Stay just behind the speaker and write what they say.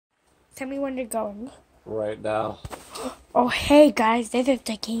Tell me when you're going. Right now. Oh, hey guys, this is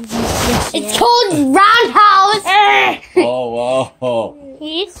the game. It's called Roundhouse. Whoa.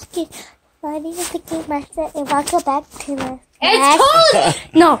 He's Buddy is the game master, and welcome back to the. It's called.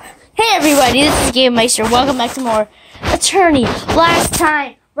 No. Hey everybody, this is Game Meister. Welcome back to more Tourney. Last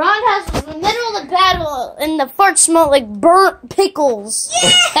time, Roundhouse was in the middle of the battle. and the fart smelled like burnt pickles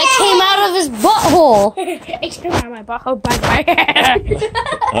that came out of his butthole. It came out of my butthole, by the way.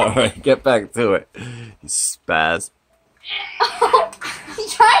 Alright, get back to it. You spaz.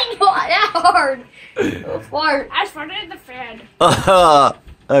 He's trying to go that hard. Fart. I farted in the fan.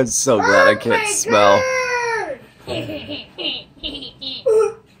 I'm so glad I can't smell.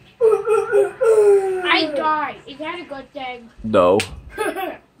 I died. Is that a good thing? No.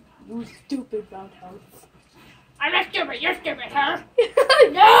 You stupid roundhouse. I'm not stupid. You're stupid, huh?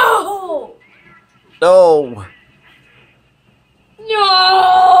 No! No.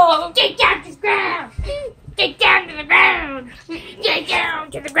 No! Get down to the ground! Get down to the ground! Get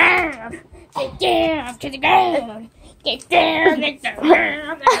down to the ground! Get down to the ground! Get down to the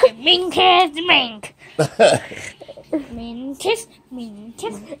ground! Mink kiss, mink! Mink kiss, mink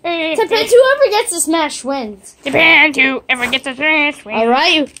kiss. Depends whoever gets to smash wins. Depends whoever gets the smash wins.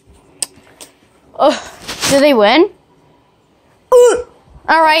 Alright. Oh, do they win?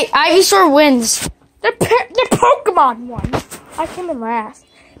 Alright, Ivysaur wins. The Pokemon won. I came in last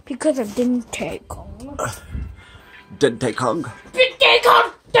because I didn't take Kong. Didn't take Kong. Didn't take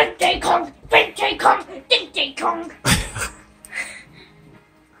Kong! Didn't take Kong! Didn't take Kong! Didn't take Kong!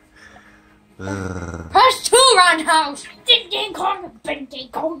 Press 2, Roundhouse. Didn't take Kong! Didn't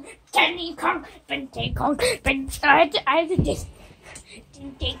take Kong! Didn't take Kong! Didn't take Kong! I had to just...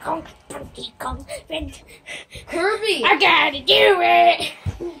 Didn't take Kong! Didn't take Kong! Kirby. I gotta do it!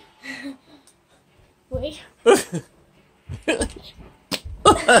 Wait. Wait.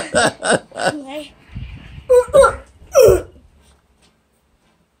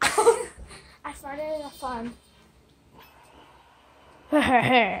 I farted in the fun.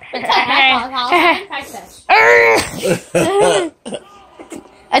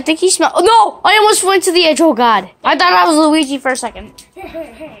 I think he smelled. Oh, no! I almost went to the edge. Oh god! I thought I was Luigi for a second.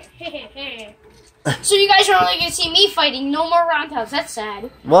 So you guys are only going to see me fighting. No more Roundhouse. That's sad.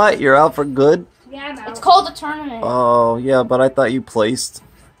 What? You're out for good? Yeah, I'm out. It's called a tournament. Oh, yeah, but I thought you placed.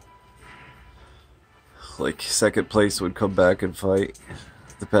 Like, second place would come back and fight,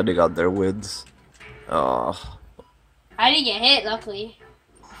 depending on their wins. Oh. I didn't get hit, luckily.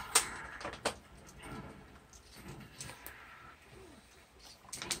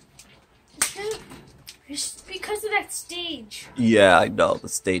 It's because of that stage. Yeah, I know. The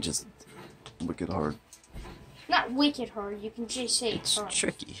stage is wicked hard. Not wicked hard. You can just say It's hard.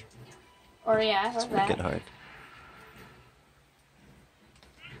 tricky. Or yeah, It's or that. wicked hard.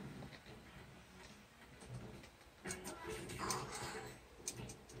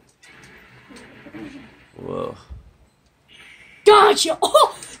 Whoa. Gotcha!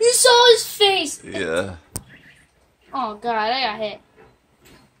 Oh, you saw his face! Yeah. Oh god, I got hit.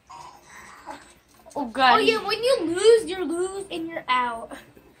 Oh god. Oh yeah, when you lose and you're out.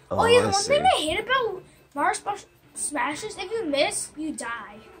 Oh yeah, the one thing I hate about Mars Smashes, if you miss, you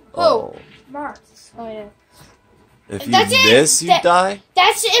die. Oh. Mars. Oh yeah. If you That's it. miss, you die?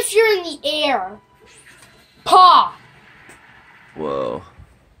 That's if you're in the air. Paw! Whoa.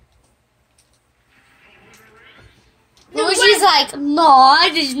 Luigi's like, no, I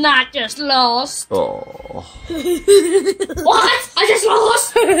did not just lost. Oh. What? I just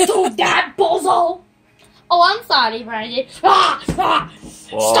lost? To that bozo! Oh, I'm sorry, Brandon. Ah!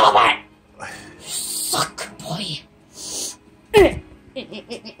 Whoa. Stop it! Suck, boy.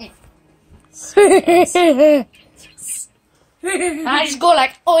 I just go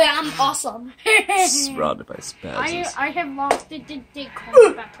like, oh yeah, I'm awesome. Surrounded by spasms. I have lost the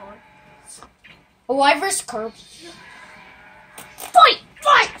Kong battle. Oh, I versus Curb.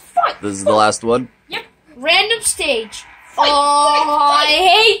 Fight! This is the last one? Yep. Random stage. Fight, I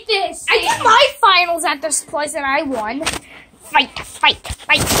hate this. I did my finals at this place and I won. Fight!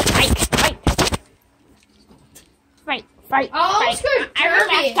 Oh, I'm screwed. I got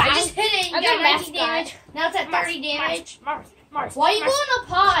Kirby. mascot. I just hit it and I you got got 90 mascot. damage. Now it's at 30 damage. Mars. Why are you going up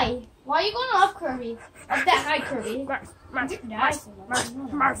high? Why are you going up, Kirby? Up that high, Kirby.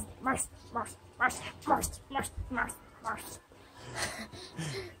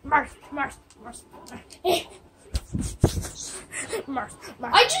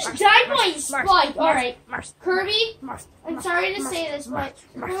 I just died by spike. Alright. Kirby, I'm sorry to say this, but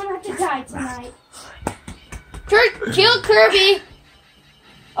you're going to have to die tonight. Kill Kirby.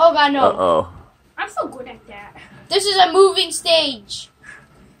 Oh god, no. Uh-oh. I'm so good at that. This is a moving stage.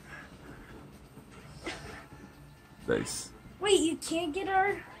 face. Wait, you can't get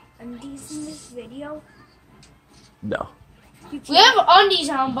our undies in this video? No. You can't? We have undies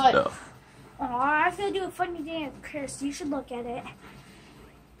on, but No. Oh, I was gonna do a funny dance. Chris, you should look at it.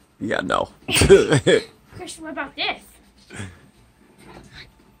 Yeah, no. Chris, what about this?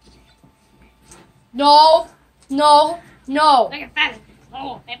 no. Look at that.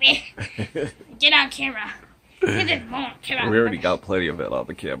 Oh, baby. Get on camera. Get this bone on camera. We already got plenty of it on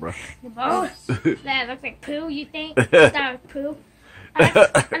the camera. The bone? That looks like poo, you think? You thought it was poo?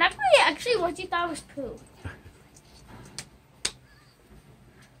 And actually, what you thought was poo?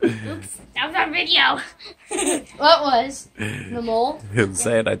 Oops, that was on video. What was? The mole? Him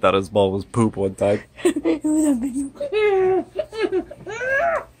saying I thought his ball was poop one time. It was on video.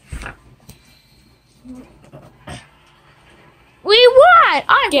 We won!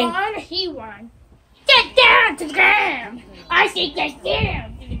 I won, he won. Get down to the ground! I say get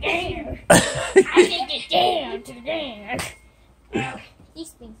down to the ground! I say get down to the ground! These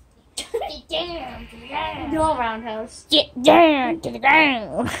things. Get down to the ground! No roundhouse. Get down to the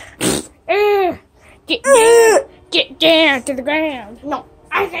ground! Get down to the ground! No.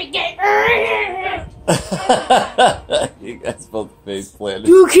 I say get You guys both face planted.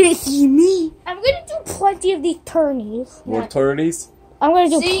 You can't see me! I'm gonna do plenty of these tourneys. More tourneys? I'm gonna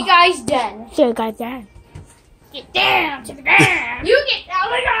do See you guys then. See you guys then. Get down to the ground! You get down.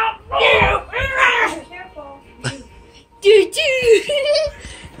 Careful. Do.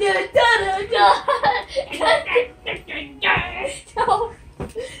 Da da da. No.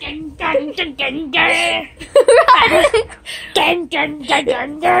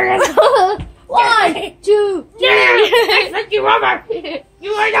 One, two, I fucked you over!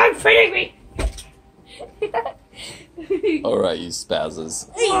 You are not fitting me! Alright, you spazzes.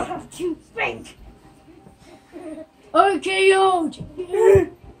 You stink! RKO'd.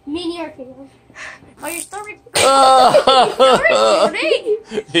 Mini RKO'd. Oh, you're still recording?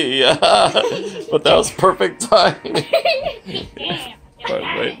 Yeah, but that was perfect timing. Damn.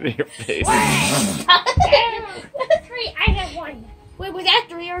 Right in your face. Three, I have one. Wait, was that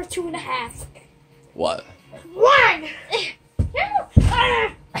 3 or 2.5? What? 1!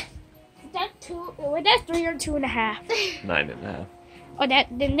 That 2, was that 3 or 2.5? 9.5. Oh,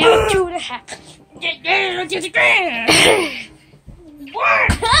 then that was 2.5. Get down to the ground! 1!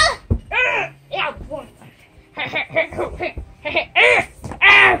 Yeah, 1.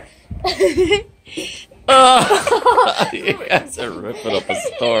 You guys are ripping up a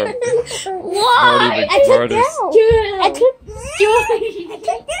storm. Why? Not even Spartans. I took